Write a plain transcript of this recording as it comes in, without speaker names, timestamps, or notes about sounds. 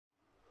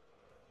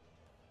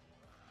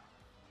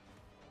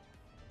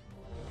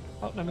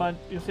Oh, never mind.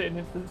 You'll see it in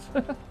instance.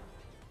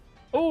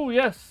 Oh,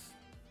 yes.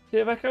 Sea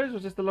of Echoes, or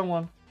just the long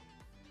one?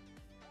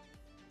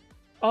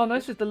 Oh, no,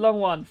 this is the long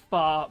one.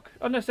 Fuck.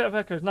 Oh, no, Sea of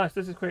Echoes. Nice.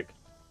 This is quick.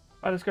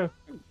 Alright, let's go.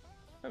 I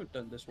haven't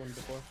done this one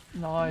before.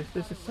 Nice.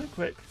 This is so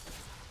quick.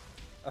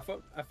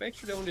 I've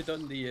actually only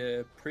done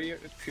the priory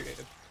of the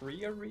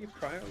flame.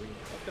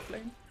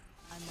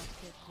 I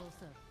must get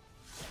closer.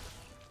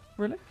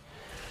 Really?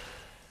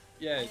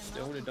 Yeah, it's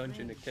the only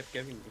dungeon it kept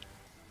giving me.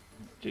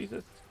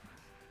 Jesus.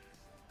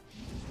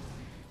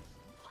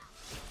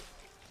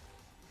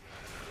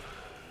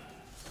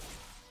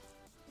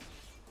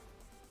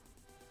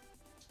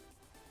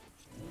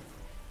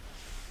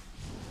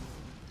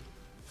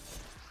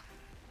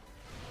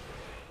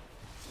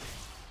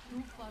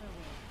 Too far away.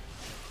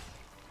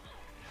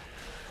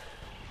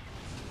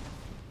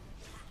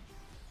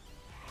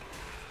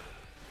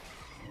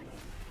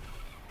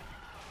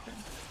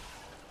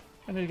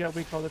 I need to get a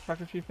recall to track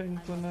a few things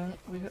when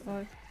we hit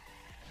live.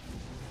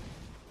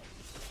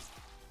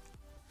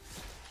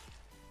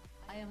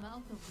 I am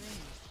out of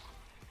range.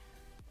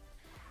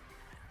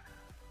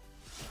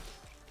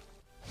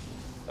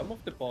 Some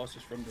of the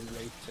bosses from the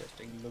raid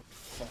testing look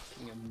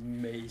fucking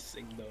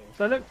amazing though.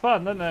 They look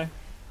fun, don't they?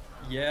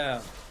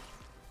 Yeah.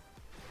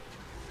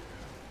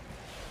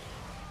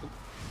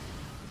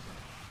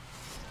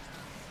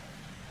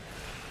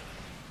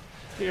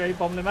 You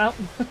bombed them out.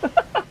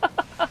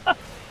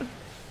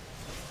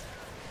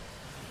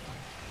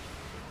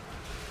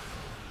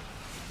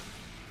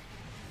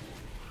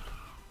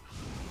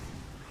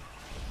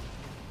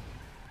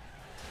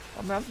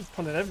 I mean, I'm just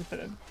pulling everything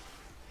in.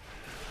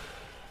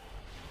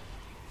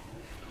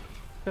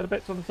 Got a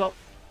bits on the top.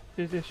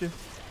 Here's the issue.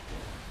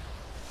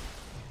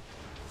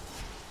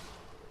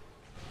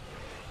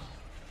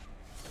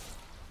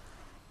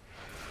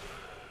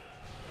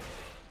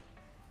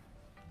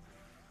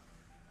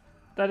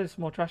 That is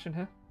some more trash in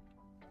here.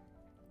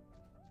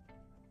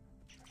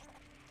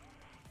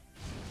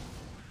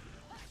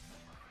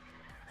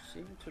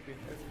 Seem to be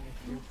having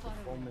a few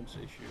performance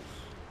issues.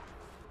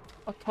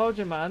 I told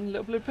you, man.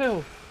 Little blue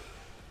pill.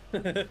 I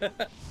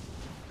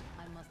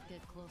must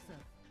get closer.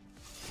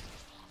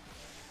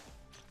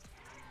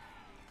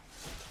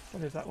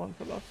 What is that one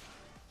for love?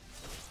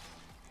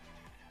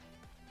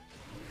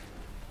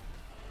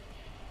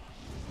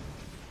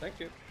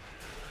 Thank you.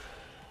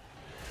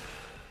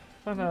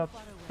 Trying to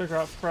figure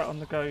out threat on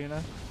the go, you know. I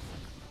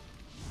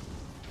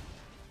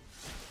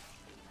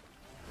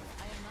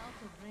am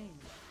out of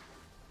range.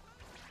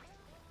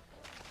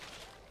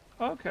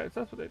 Okay, so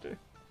that's what they do.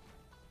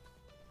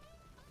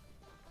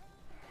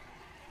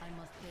 I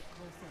must get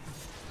closer.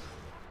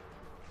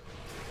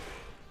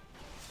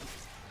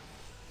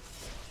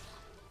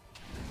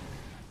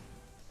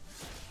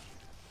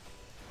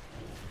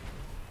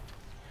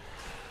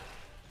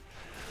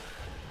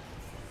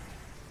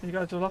 You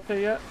guys all up here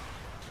yet?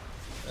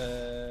 I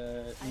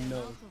am No.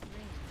 out of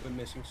range. We're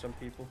missing some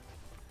people.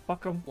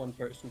 Fuck 'em. One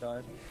person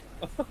died.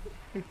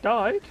 He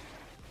died?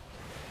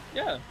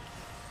 Yeah,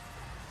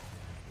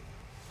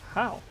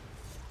 How?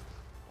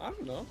 I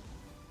don't know.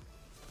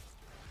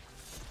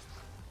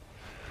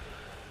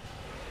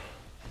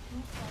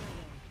 Too far away.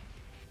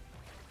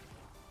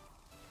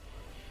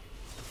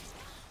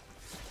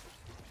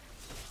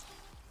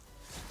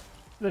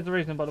 There's a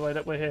reason, by the way,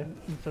 that we're here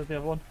instead of the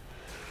other one.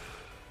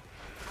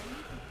 I need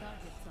to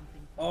target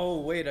something.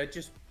 Oh wait, I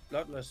just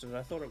bloodlusted.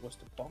 I thought it was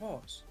the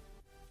boss.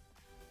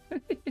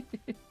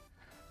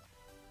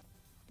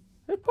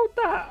 Who pulled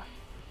that?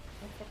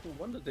 I fucking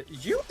wondered that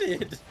you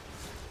did.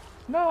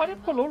 No, I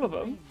didn't pull all of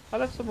them. I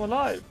left some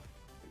alive.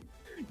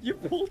 You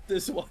pulled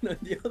this one on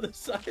the other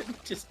side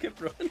and just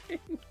kept running.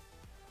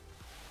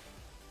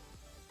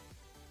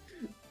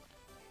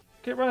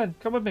 Keep running.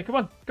 Come with me. Come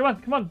on. Come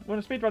on. Come on.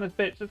 We're gonna speedrun this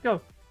bitch. Let's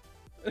go.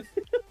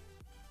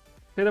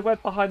 See the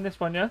web behind this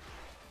one, yeah?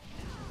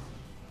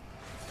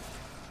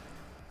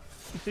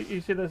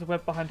 You see there's a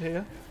web behind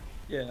here?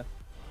 Yeah.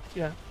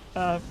 Yeah.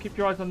 Keep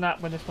your eyes on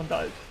that when this one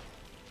dies.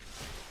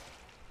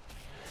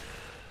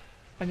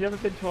 And you ever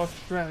been to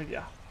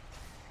Australia?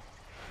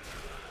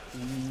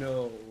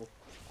 No.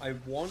 I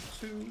want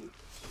to,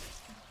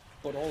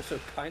 but also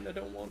kinda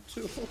don't want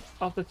to.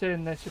 After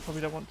seeing this, you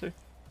probably don't want to.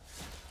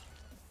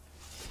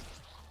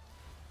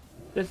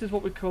 This is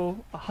what we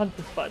call a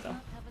hunter spider. Not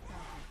have a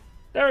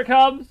target. There it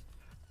comes!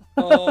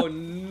 Oh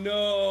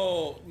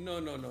no! No,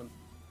 no, no.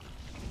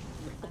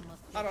 I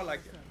must I get don't like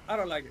it. closer. I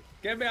don't like it.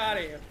 Get me out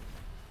of here.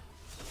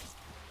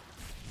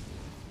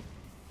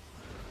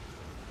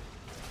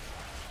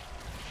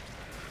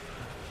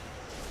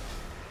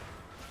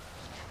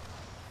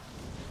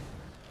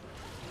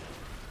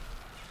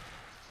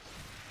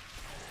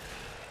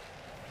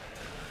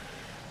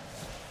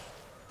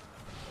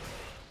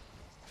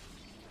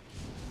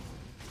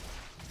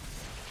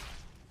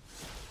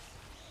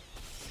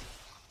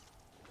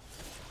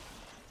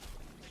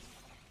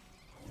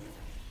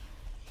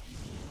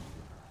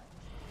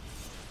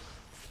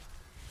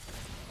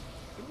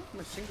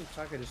 My single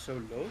target is so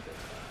low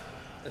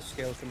then. A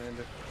scale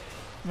commander.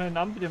 I mean,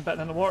 I'm doing better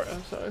than the warrior,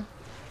 so...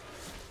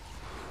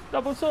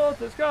 Double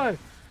swords, let's go!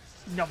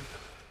 Yum.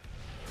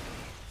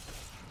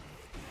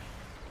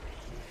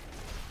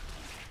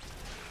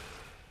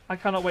 I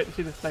cannot wait to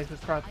see this place is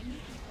crashed. I need to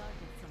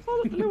target something.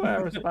 Oh, the blue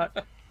arrows are back.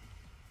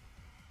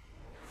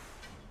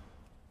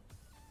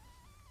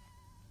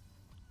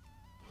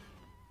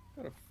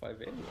 Got a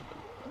 580 weapon.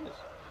 Nice.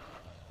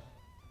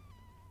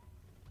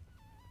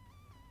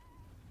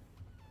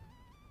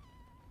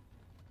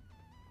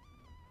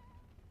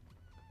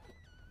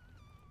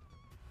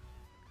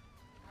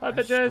 Hi, I have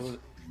bitches.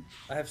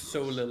 I have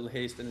so little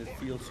haste and it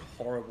feels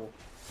horrible.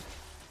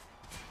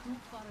 Too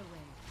far away.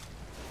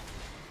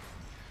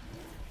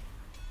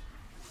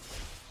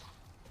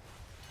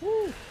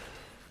 Woo. I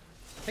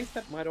think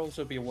that might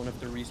also be one of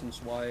the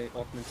reasons why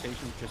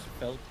augmentation just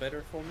felt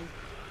better for me.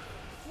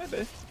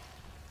 Maybe.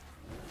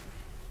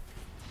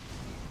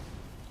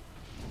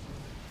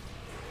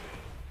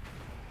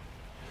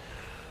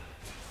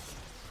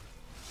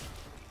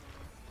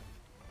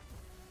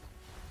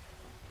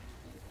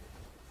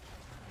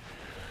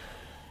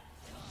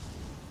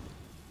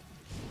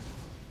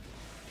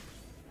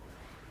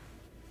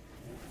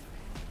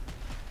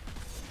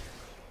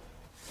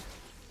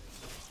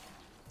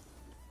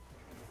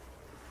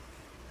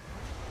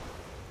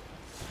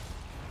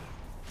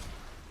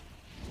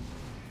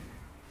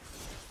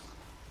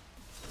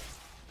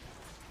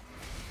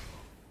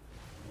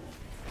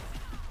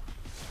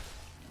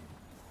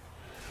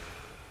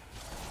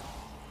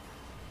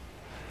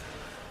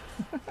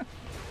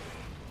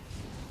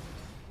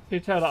 You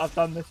tell that I've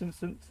done this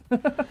instance.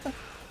 Have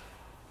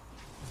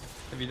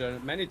you done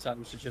it many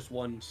times or just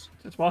once?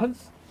 Just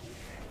once.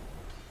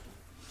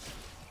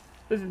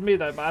 This is me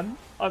though, man.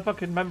 I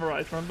fucking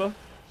memorized, remember?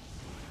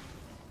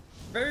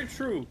 Very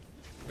true.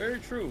 Very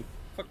true.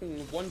 Fucking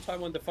one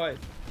time on the fight.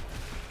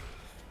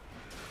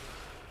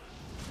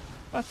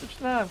 Master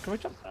Slam, can we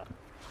jump that?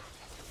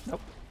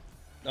 Nope.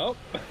 Nope.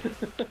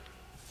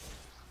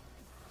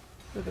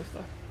 Do this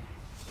stuff.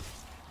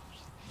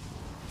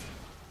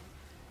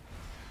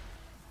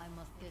 I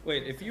must get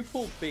Wait, closer. if you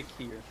pull big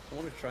here, I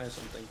want to try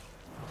something.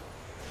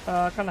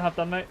 I kind of have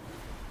done, mate.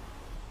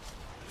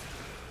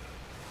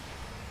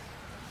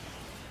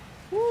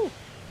 Woo!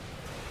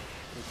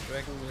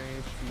 Dragon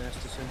Rage, Mass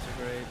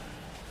Disintegrate.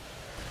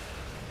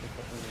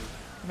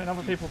 I mean,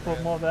 other people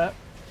pulled more there.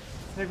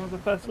 Here comes the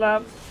first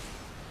slam.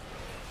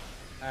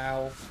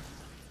 Ow.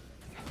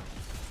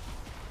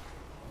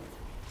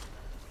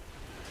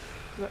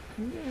 Look,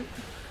 can you...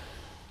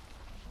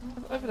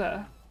 Over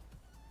there.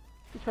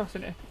 You're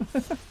crossing it.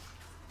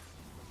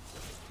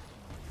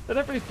 They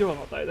don't really do a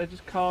lot though, they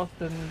just cast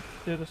and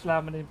do the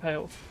slam and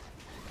impale.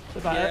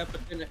 That's about Yeah,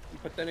 it.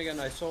 but then again,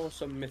 I saw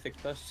some Mythic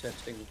Plus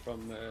testing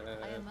from. I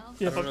am out.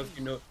 Yeah, I don't but know if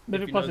you know.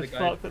 Mythic if you know Plus the is guy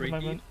fucked at the Preheat.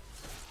 moment.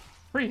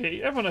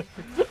 Preheat, everyone knows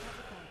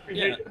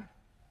Yeah. Preheat.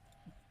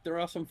 There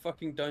are some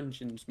fucking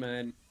dungeons,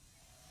 man.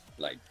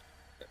 Like,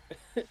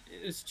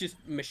 it's just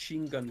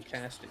machine gun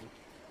casting.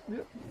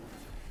 Yep.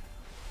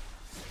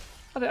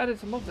 Oh, they added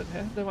some mobs in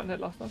here. They weren't there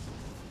last time.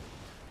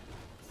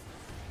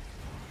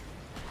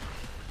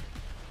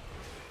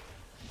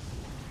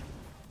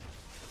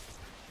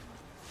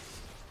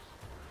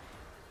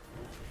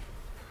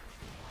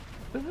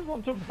 This is what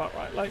I'm talking about,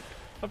 right? Like,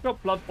 I've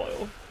got Blood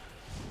Boil.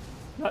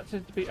 That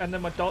seems to be, and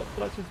then my dots,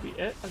 but that seems to be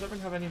it. I don't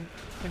really have anything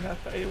else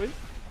for AoE.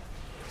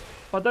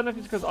 But I don't know if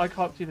it's because I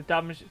can't see the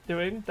damage it's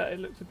doing that it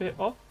looks a bit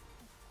off.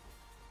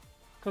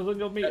 Because on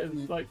your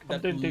meters, like,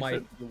 I'm doing might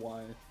decent. be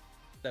why.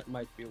 That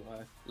might be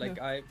why. Like,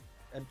 Yeah. I,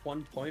 at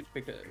one point,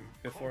 because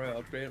before I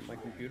upgraded my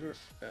computer,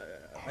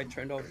 I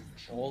turned off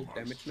all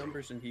damage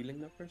numbers and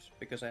healing numbers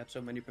because I had so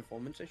many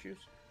performance issues.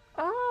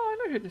 Ah, I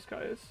know who this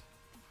guy is.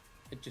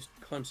 It just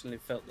constantly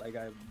felt like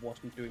I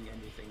wasn't doing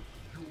anything.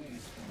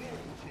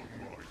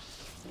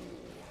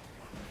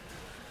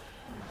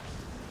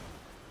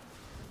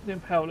 The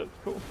Impale looks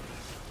cool.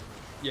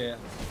 Yeah.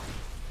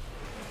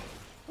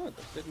 Oh,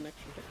 that didn't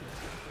actually hit me.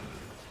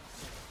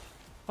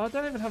 I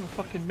don't even have a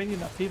fucking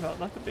minion up either.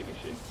 That's a big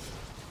issue.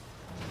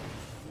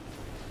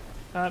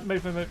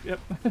 Move. Yep.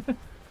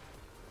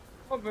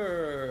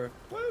 Hover!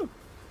 Woo!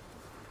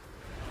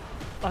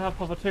 I have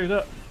hover too.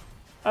 Look,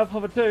 I have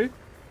hover too.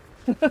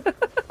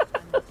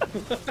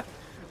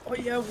 Oh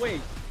yeah,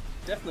 wait.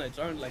 Death Knights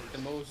aren't like the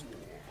most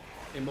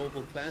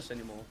immobile class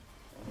anymore.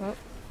 Oh.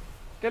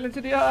 Get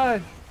into the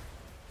eye.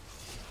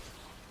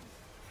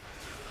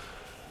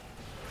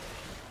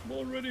 I'm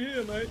already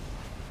here, mate.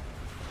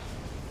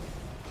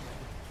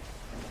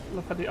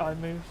 Look how the eye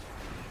moves.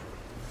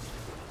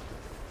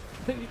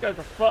 I think you guys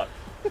are fucked.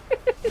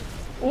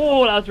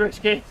 Oh, that was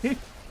risky.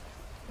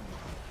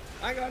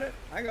 I got it.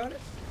 I got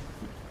it.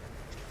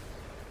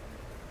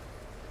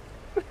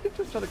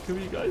 Just trying to kill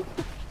you guys.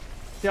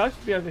 Yeah, I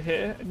should be over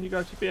here, and you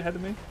guys should be ahead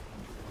of me.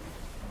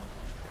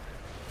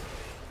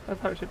 That's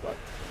how it should work.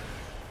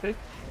 See?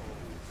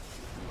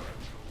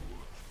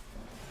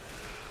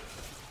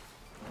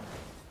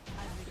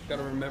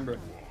 Gotta remember,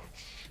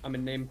 I'm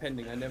in name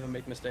pending. I never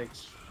make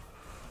mistakes.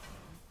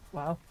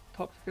 Wow,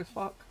 toxic as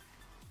fuck.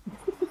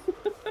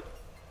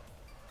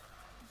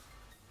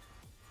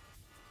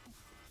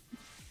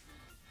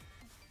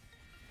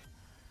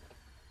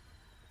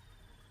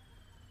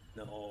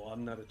 No,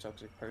 I'm not a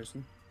toxic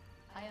person.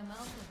 I am out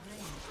of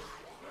range.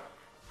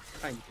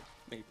 Kind of,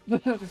 maybe. I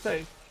was gonna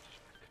say,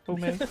 pull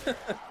me.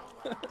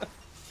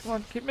 Come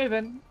on, keep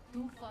moving.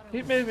 Too far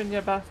Keep away. moving,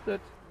 you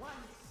bastard.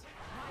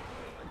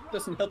 It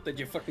doesn't help that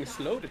you fucking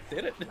slowed it,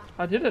 did it?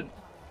 I didn't.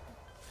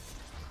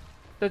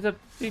 There's a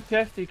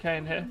DPS DK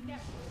in here.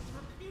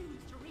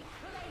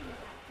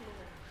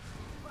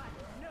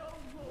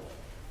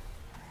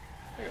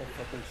 I got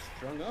fucking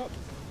strung up.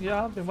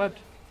 Yeah, I've been webbed.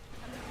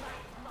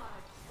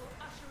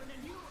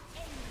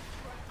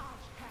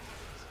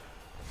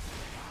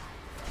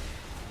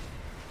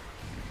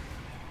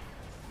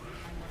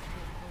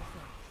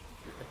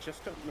 I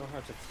just don't know how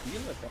to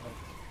feel about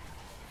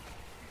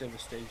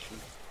devastation.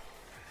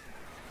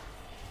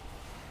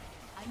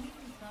 I need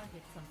to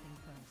target something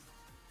first.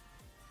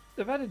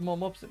 They've added more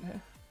mobs in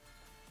here.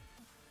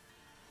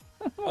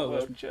 Oh,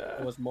 wheelchair.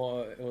 it was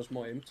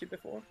more empty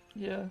before.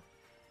 Yeah.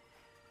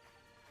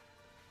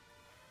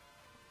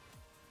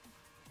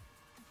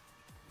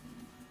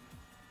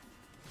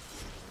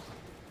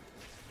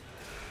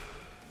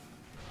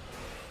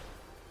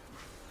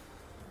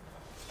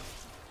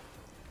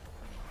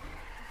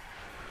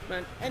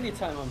 Man,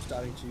 anytime I'm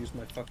starting to use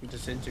my fucking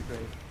disintegrate,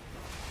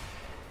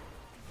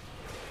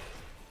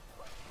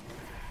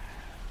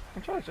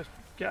 I'm trying to just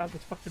get out of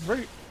this fucking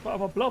route, but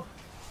I'm a blob.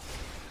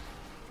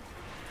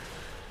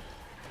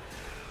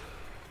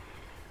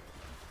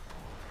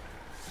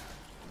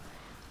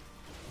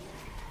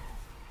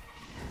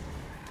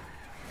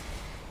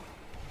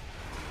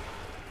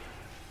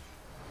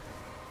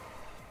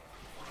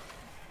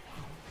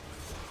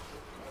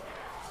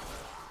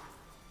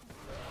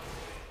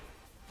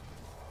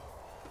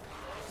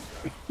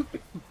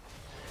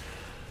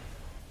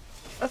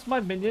 That's my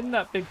minion,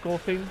 that big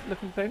golfing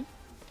looking thing.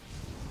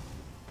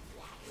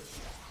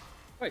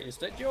 wait, is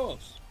that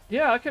yours?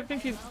 Yeah, I kept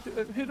thinking,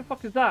 who the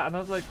fuck is that? And I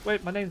was like,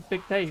 wait, my name's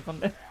Big Dave on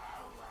there.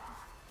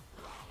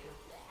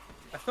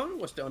 I thought it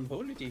was the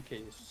unholy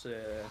DK's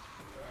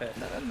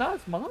pet. No,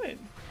 it's mine.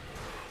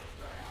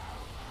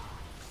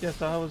 Yeah,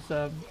 so I was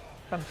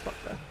kind of stuck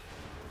there.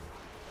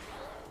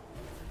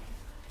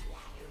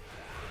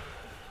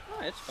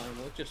 Ah, it's fine.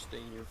 We'll just stay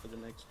here for the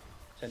next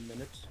 10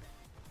 minutes.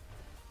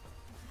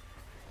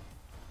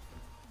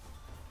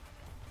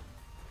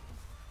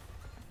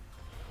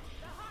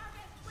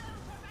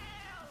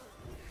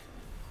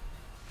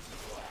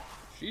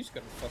 She's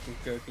got a fucking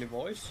gurgly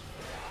voice.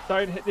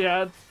 Don't hit the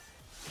ads,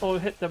 or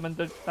hit them and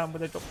don't stand where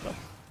they drop stuff.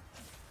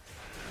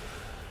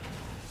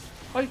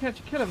 Oh, you can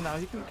actually kill them now.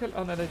 You can kill.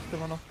 Oh no, they still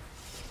run off.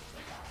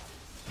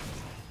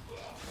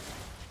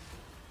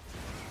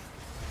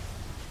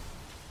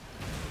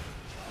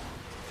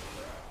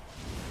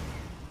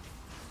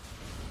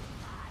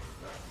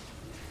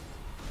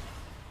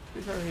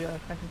 Be very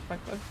tank and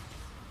spank though.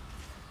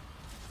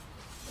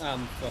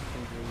 I'm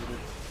fucking rooted.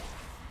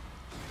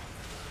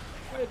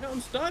 Wait, no,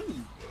 I'm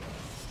stunned!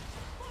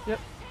 Yep.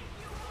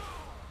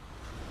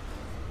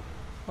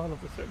 I love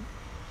this thing.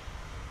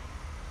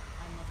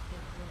 I must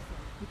get closer.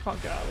 You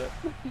can't get out of it.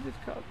 You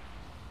just can't.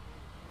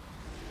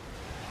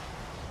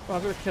 Well,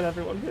 I'm gonna kill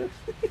everyone here.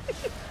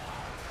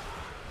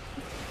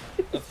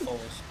 Of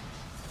course.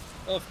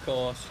 Of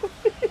course.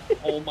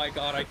 Oh my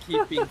god, I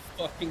keep being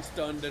fucking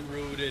stunned and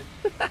rooted.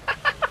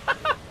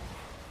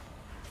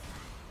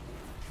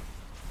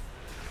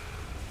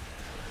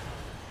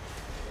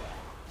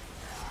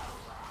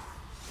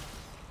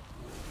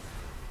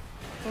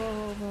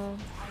 Oh man.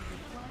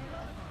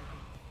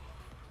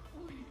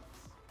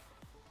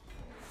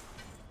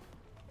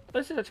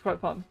 This is actually quite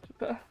fun.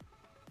 But I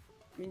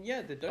mean,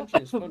 yeah, the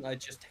dungeon is fun. I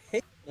just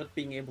hate not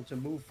being able to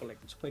move for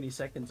like 20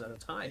 seconds at a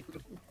time.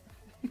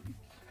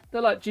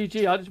 they're like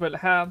GG. I just went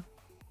ham.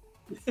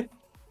 Let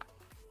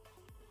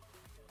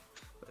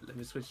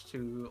me switch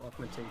to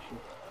augmentation.